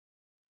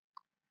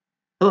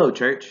Hello,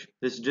 church.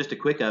 This is just a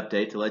quick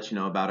update to let you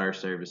know about our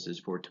services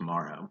for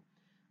tomorrow.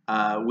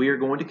 We are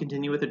going to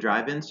continue with the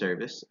drive-in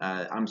service.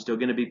 I'm still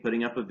going to be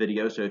putting up a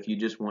video, so if you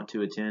just want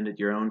to attend at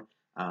your own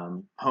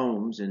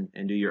homes and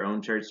do your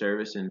own church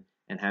service and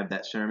have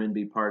that sermon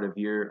be part of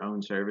your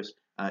own service,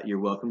 you're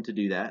welcome to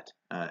do that.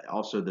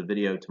 Also, the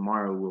video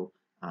tomorrow will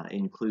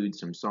include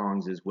some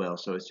songs as well,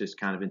 so it's just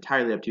kind of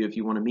entirely up to you if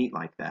you want to meet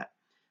like that.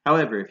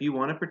 However, if you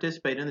want to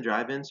participate in the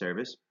drive-in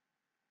service,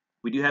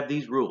 we do have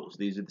these rules.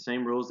 These are the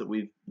same rules that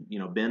we've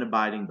been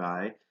abiding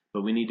by,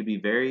 but we need to be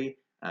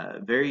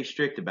very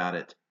strict about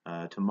it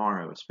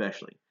tomorrow,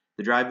 especially.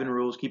 The drive-in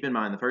rules, keep in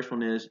mind, the first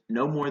one is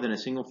no more than a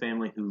single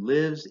family who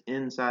lives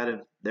inside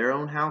of their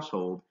own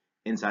household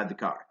inside the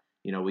car.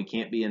 We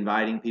can't be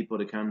inviting people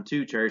to come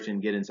to church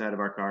and get inside of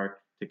our car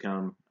to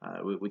come.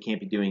 We can't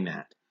be doing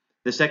that.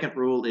 The second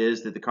rule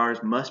is that the cars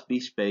must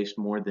be spaced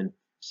more than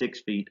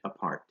 6 feet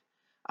apart.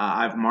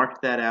 I've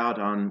marked that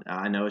out on,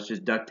 I know it's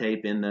just duct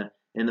tape in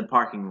the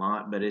parking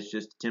lot, but it's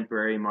just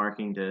temporary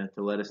marking to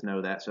let us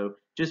know that. So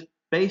just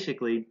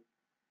basically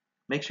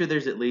make sure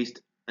there's at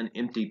least an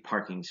empty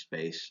parking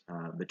space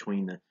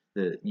between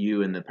the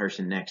you and the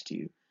person next to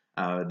you.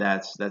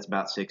 That's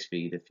about 6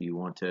 feet if you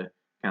want to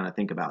kind of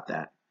think about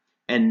that.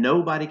 And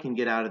nobody can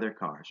get out of their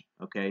cars.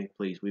 Okay,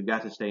 please. We've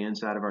got to stay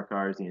inside of our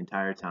cars the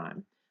entire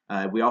time.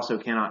 We also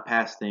cannot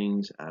pass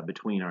things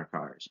between our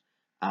cars.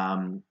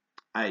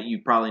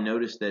 You probably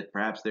noticed that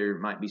perhaps there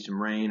might be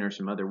some rain or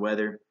some other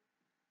weather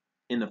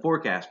in the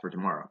forecast for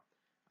tomorrow.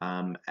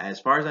 As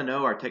far as I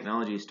know, our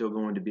technology is still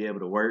going to be able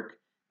to work,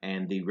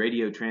 and the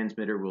radio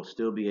transmitter will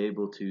still be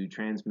able to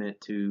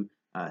transmit to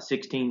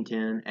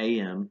 1610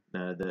 AM,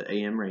 the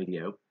AM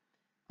radio.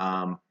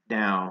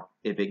 Now,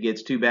 if it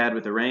gets too bad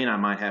with the rain, I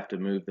might have to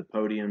move the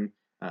podium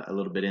a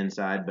little bit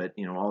inside, but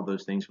all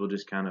those things we'll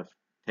just kind of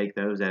take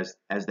those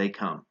as they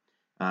come.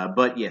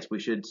 But yes, we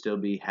should still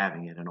be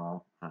having it and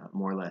all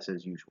more or less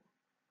as usual.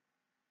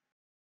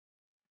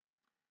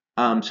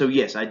 So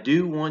yes, I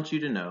do want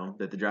you to know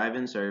that the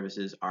drive-in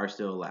services are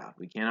still allowed.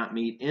 We cannot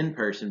meet in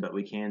person, but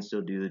we can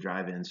still do the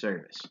drive-in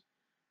service.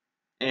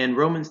 And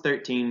Romans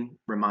 13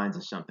 reminds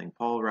us something.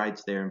 Paul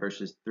writes there in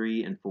verses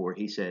 3 and 4,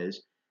 he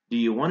says, "Do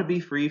you want to be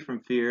free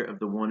from fear of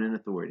the one in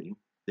authority?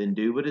 Then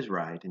do what is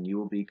right, and you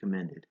will be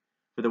commended.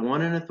 For the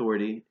one in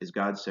authority is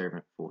God's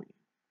servant for you."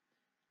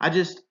 I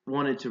just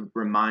wanted to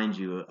remind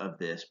you of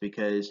this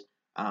because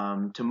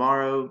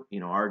tomorrow,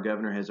 our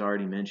governor has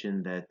already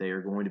mentioned that they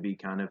are going to be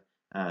kind of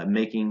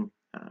making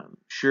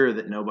sure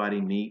that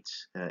nobody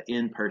meets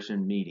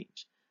in-person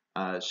meetings.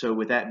 So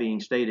with that being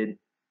stated,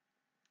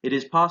 it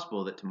is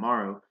possible that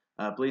tomorrow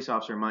a police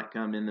officer might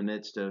come in the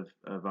midst of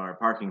our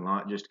parking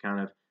lot just to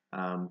kind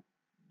of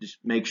just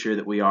make sure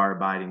that we are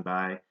abiding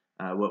by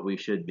what we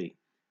should be.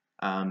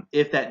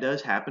 If that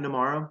does happen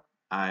tomorrow,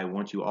 I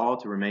want you all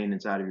to remain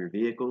inside of your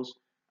vehicles.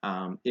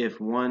 If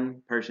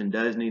one person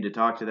does need to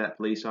talk to that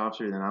police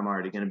officer, then I'm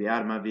already going to be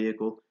out of my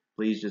vehicle.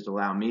 Please just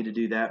allow me to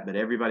do that, but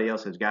everybody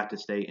else has got to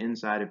stay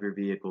inside of your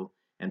vehicle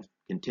and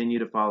continue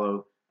to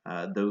follow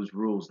those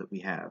rules that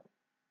we have.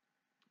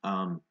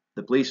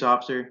 The police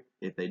officer,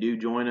 if they do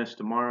join us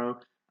tomorrow,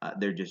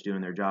 they're just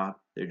doing their job.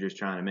 They're just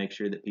trying to make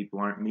sure that people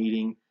aren't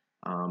meeting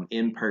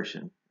in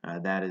person.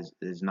 That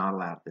is not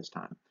allowed at this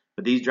time.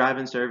 But these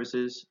drive-in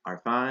services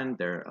are fine.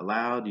 They're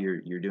allowed.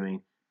 You're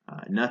doing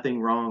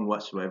nothing wrong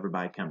whatsoever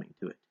by coming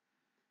to it.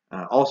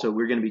 Also,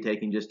 we're going to be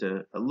taking just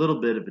a little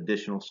bit of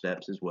additional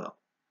steps as well.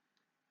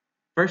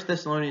 1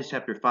 Thessalonians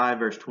chapter 5,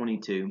 verse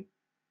 22.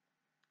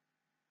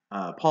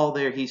 Paul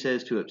there, he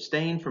says to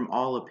abstain from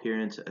all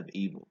appearance of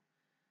evil.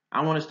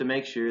 I want us to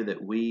make sure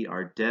that we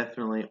are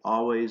definitely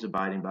always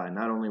abiding by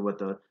not only what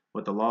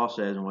the law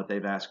says and what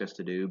they've asked us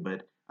to do,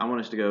 but I want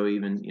us to go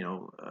even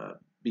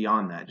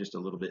beyond that just a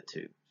little bit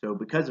too. So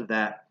because of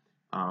that,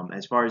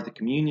 as far as the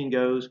communion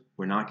goes,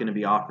 we're not going to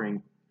be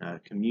offering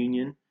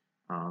communion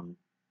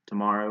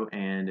tomorrow,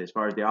 and as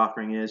far as the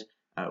offering is,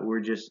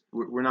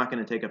 we're not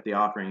going to take up the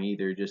offering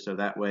either, just so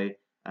that way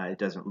it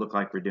doesn't look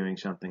like we're doing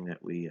something that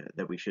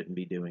we shouldn't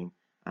be doing.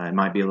 It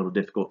might be a little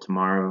difficult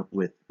tomorrow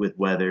with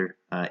weather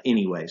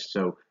anyways,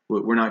 so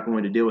we're not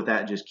going to deal with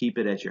that. Just keep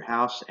it at your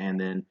house, and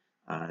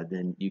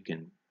then you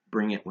can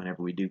bring it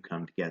whenever we do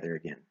come together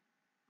again.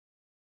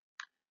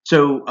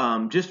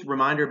 So just a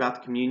reminder about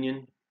the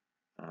communion,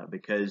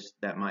 because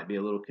that might be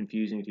a little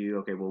confusing to you.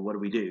 Okay, well, what do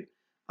we do?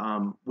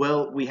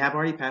 Well, we have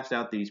already passed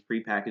out these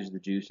prepackaged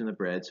the juice and the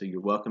bread, so you're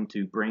welcome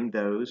to bring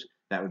those.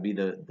 That would be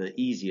the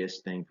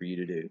easiest thing for you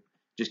to do.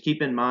 Just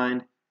keep in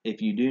mind,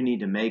 if you do need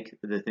to make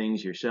the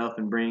things yourself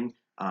and bring,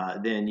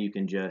 then you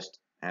can just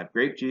have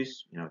grape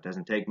juice. It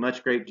doesn't take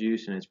much grape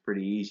juice, and it's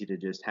pretty easy to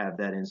just have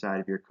that inside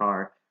of your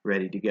car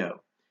ready to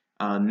go.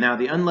 Now,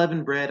 the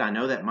unleavened bread, I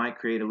know that might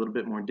create a little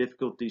bit more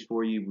difficulties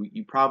for you.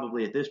 You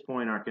probably at this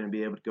point aren't going to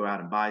be able to go out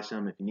and buy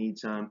some if you need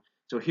some.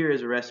 So here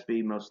is a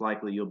recipe. Most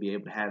likely you'll be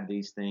able to have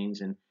these things,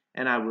 and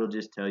I will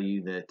just tell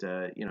you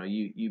that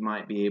you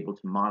might be able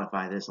to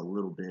modify this a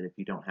little bit if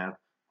you don't have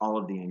all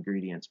of the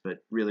ingredients, but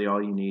really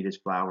all you need is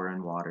flour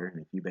and water,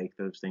 and if you bake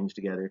those things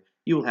together,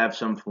 you will have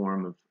some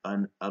form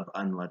of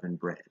unleavened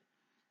bread.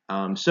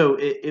 So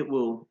it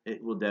will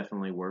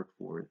definitely work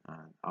for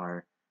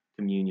our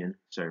communion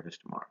service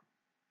tomorrow.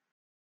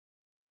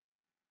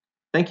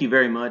 Thank you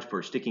very much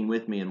for sticking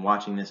with me and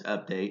watching this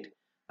update.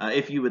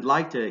 If you would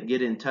like to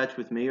get in touch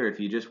with me, or if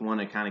you just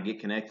want to kind of get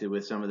connected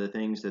with some of the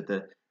things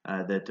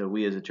that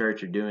we as a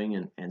church are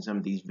doing, and some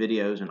of these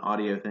videos and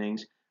audio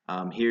things,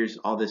 here's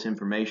all this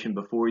information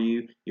before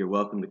you. You're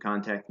welcome to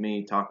contact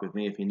me, talk with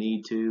me if you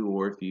need to,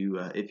 or if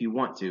you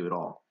want to at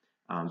all.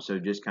 So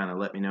just kind of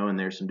let me know, and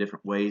there's some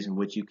different ways in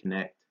which you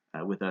connect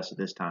with us at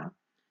this time.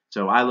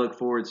 So I look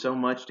forward so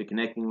much to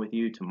connecting with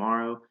you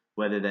tomorrow,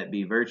 whether that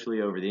be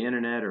virtually over the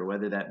internet or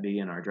whether that be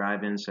in our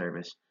drive-in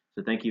service.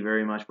 So thank you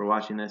very much for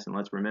watching this, and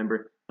let's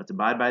remember, let's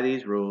abide by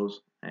these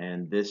rules,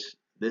 and this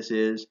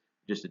is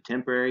just a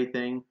temporary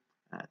thing.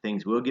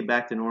 Things will get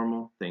back to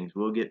normal, things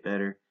will get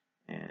better,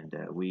 and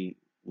we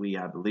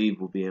I believe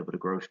will be able to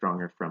grow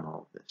stronger from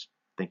all of this.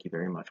 Thank you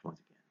very much once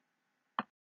again.